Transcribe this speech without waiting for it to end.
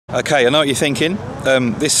Okay, I know what you're thinking.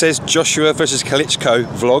 This says Joshua versus Klitschko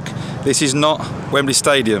vlog. This is not Wembley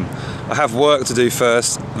Stadium. I have work to do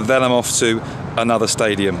first, then I'm off to another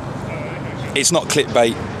stadium. It's not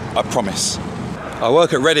clickbait, I promise. I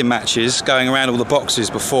work at Reading matches, going around all the boxes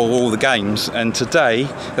before all the games, and today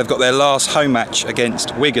they've got their last home match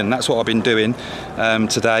against Wigan. That's what I've been doing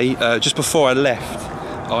today. Just before I left,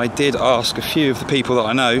 I did ask a few of the people that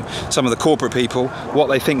I know, some of the corporate people, what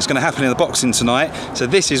they think is going to happen in the boxing tonight. So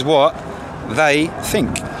this is what they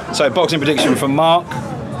think. So boxing prediction from Mark.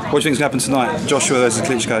 What do you think is going to happen tonight? Joshua versus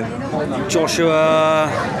Klitschko. Joshua,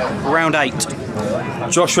 round 8.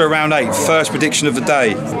 Joshua round 8, first prediction of the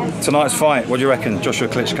day. Tonight's fight, what do you reckon, Joshua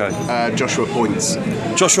Klitschko? Joshua points.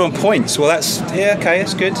 Joshua on points, well that's, yeah, okay,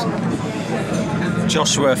 that's good.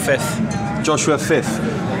 Joshua 5th. Joshua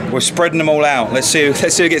 5th. We're spreading them all out. Let's see who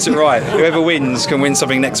gets it right. Whoever wins can win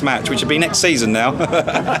something next match, which will be next season now.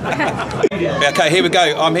 Okay, here we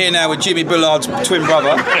go. I'm here now with Jimmy Bullard's twin brother.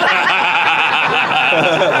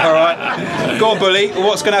 All right. Go on, Bully.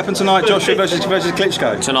 What's going to happen tonight, Joshua versus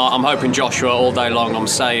Klitschko? Tonight, I'm hoping Joshua all day long. I'm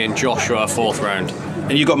saying Joshua 4th round.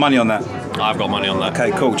 And you got money on that? I've got money on that.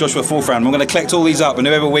 Okay, cool. Joshua 4th round. I'm going to collect all these up, and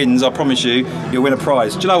whoever wins, I promise you, you'll win a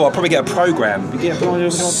prize. Do you know what? I'll probably get a programme. You get a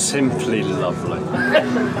prize? Simply lovely.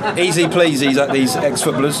 Easy pleasy, these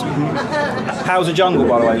ex-footballers. How's the jungle,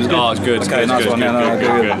 by the way? It was good? Oh, it's good. Okay, nice one. Good.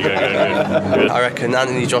 I reckon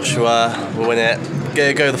Anthony Joshua will win it.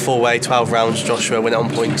 Go the full way, 12 rounds. Joshua win it on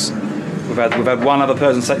points. We've had one other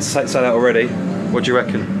person say that already. What do you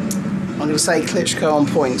reckon? I'm going to say Klitschko on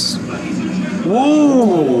points.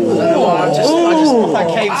 Ooh! That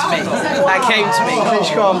came to me. That came to me.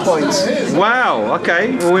 Klitschko on points. Wow.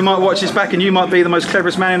 Okay. Well, we might watch this back, and you might be the most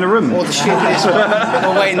cleverest man in the room. Or the stupidest one.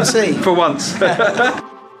 We'll wait and see. For once.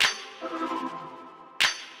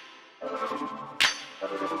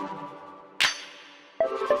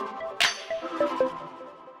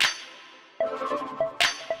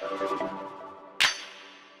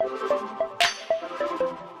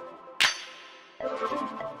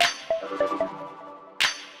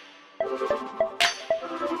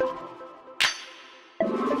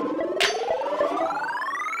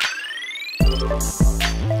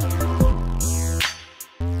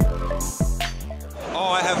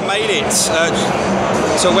 I have made it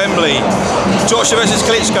to Wembley. Joshua versus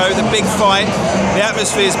Klitschko, the big fight. The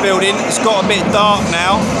atmosphere is building. It's got a bit dark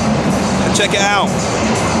now. Check it out.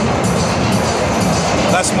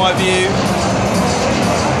 That's my view.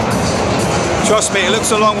 Trust me, it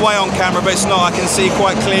looks a long way on camera, but it's not. I can see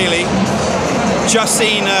quite clearly. Just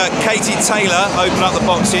seen Katie Taylor open up the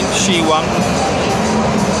boxing. She won.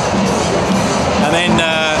 And then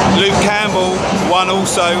Luke Campbell won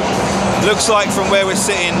also. Looks like from where we're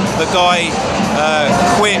sitting, the guy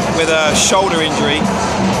quit with a shoulder injury.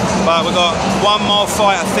 But we've got one more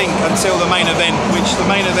fight, I think, until the main event, which the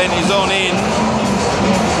main event is on in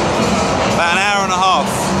about an hour and a half.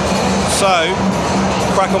 So,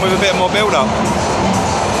 crack on with a bit more build-up.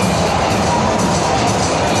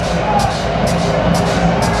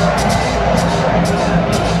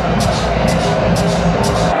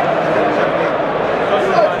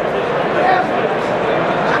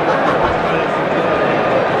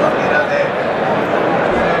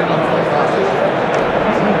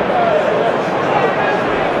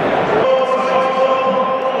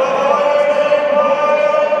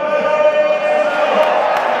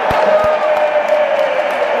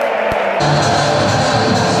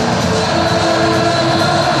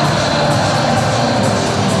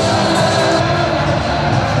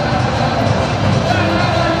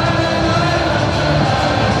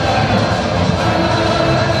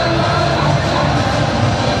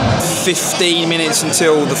 ...15 minutes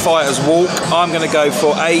until the fighters walk. I'm going to go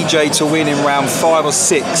for AJ to win in round 5 or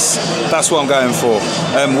 6. That's what I'm going for.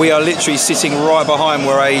 We are literally sitting right behind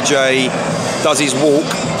where AJ does his walk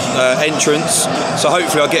entrance. So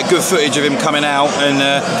hopefully I'll get good footage of him coming out, and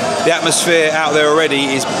the atmosphere out there already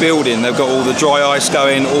is building. They've got all the dry ice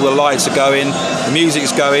going, all the lights are going, the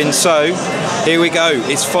music's going. So here we go.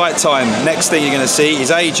 It's fight time. Next thing you're going to see is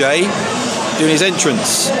AJ doing his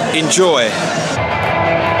entrance. Enjoy.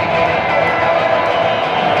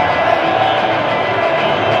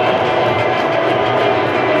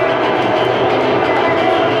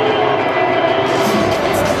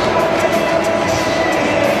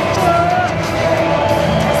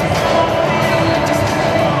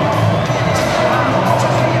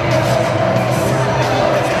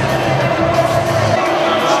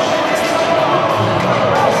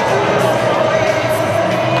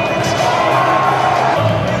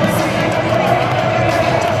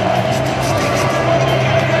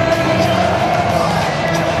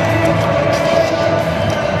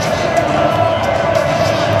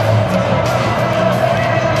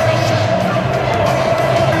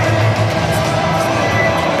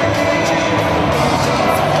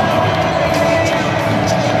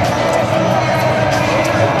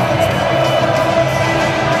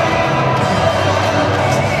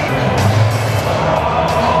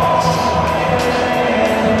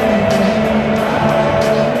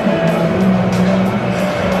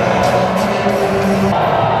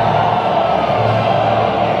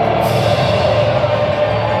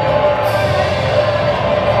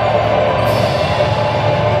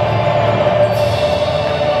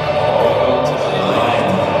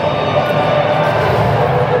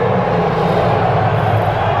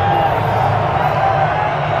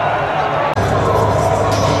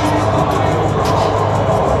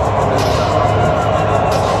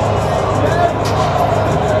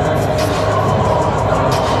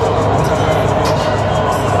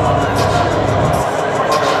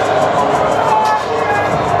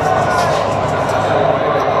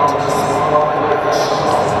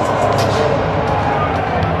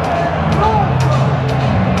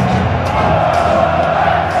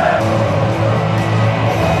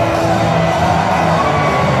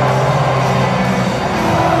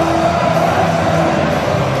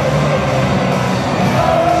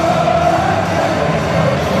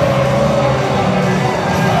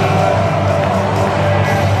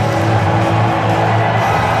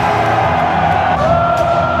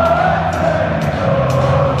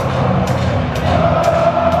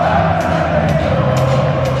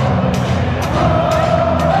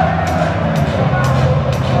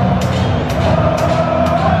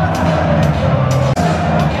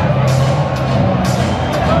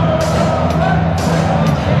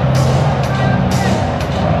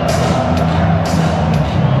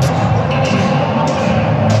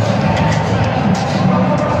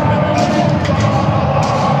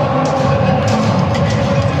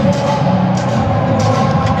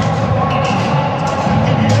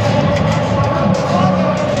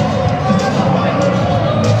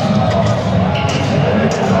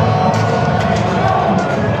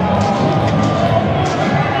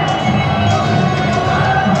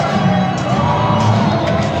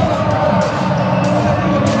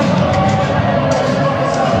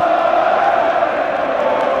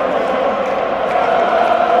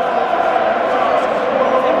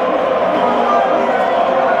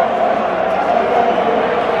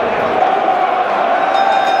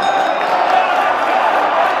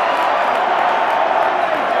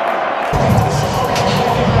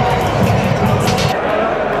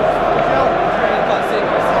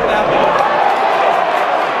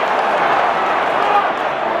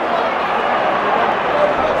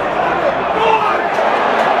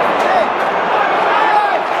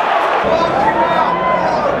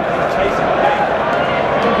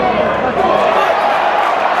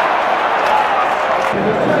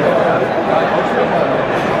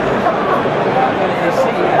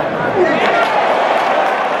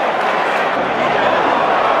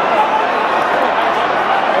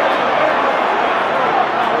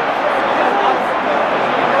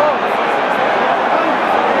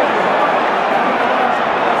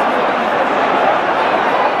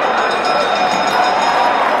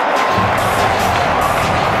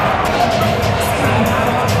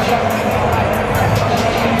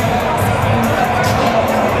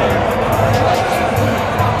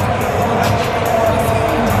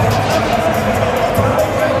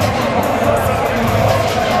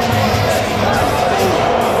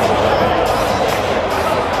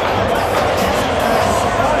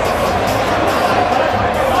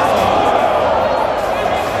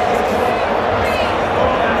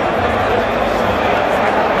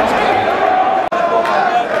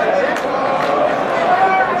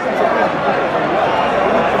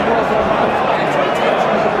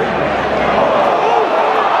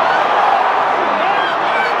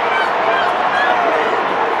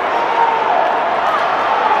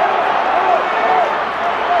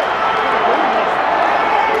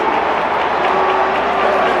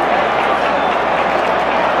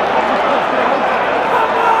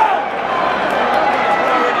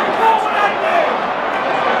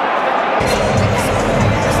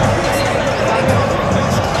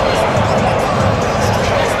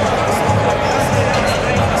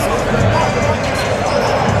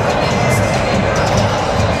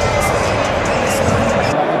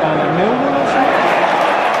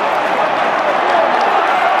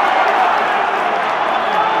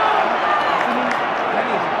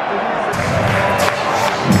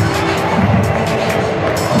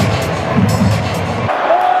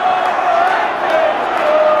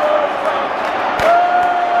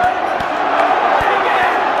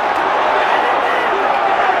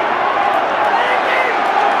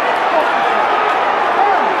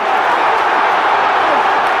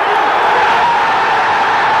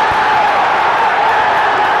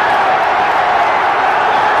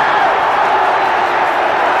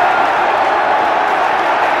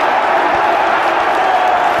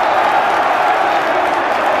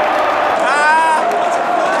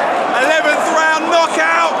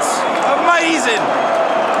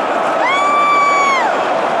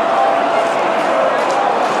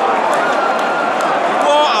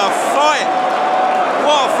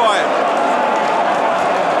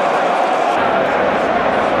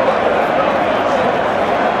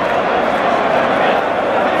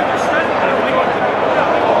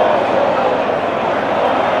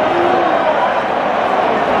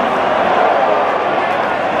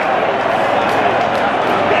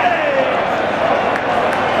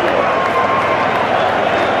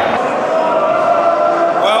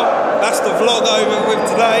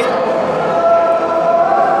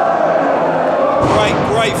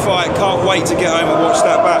 Great fight, can't wait to get home and watch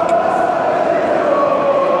that back.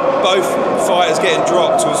 Both fighters getting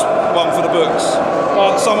dropped was one for the books.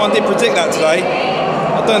 But someone did predict that today.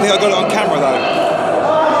 I don't think I got it on camera though.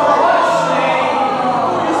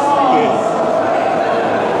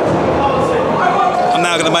 I'm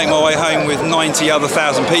now going to make my way home with 90 other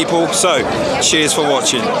thousand people, so cheers for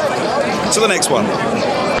watching. To the next one.